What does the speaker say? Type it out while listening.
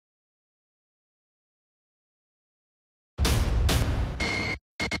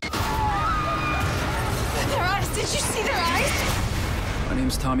Did you see their eyes? My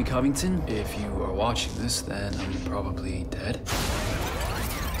name's Tommy Covington. If you are watching this, then I'm probably dead.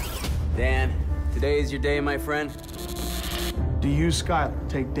 Dan, today is your day, my friend. Do you, Skylar,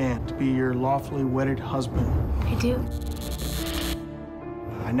 take Dan to be your lawfully wedded husband? I do.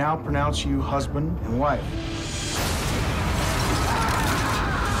 I now pronounce you husband and wife.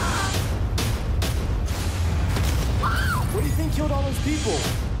 What do you think killed all those people?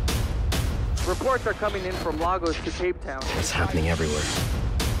 Reports are coming in from Lagos to Cape Town. It's happening everywhere.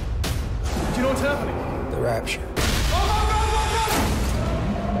 Do you know what's happening? The rapture.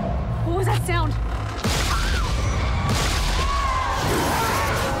 What was that sound?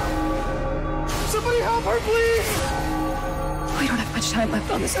 Somebody help her, please! We don't have much time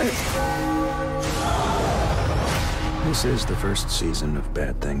left on this earth. This is the first season of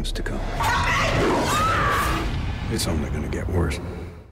bad things to come. It's only gonna get worse.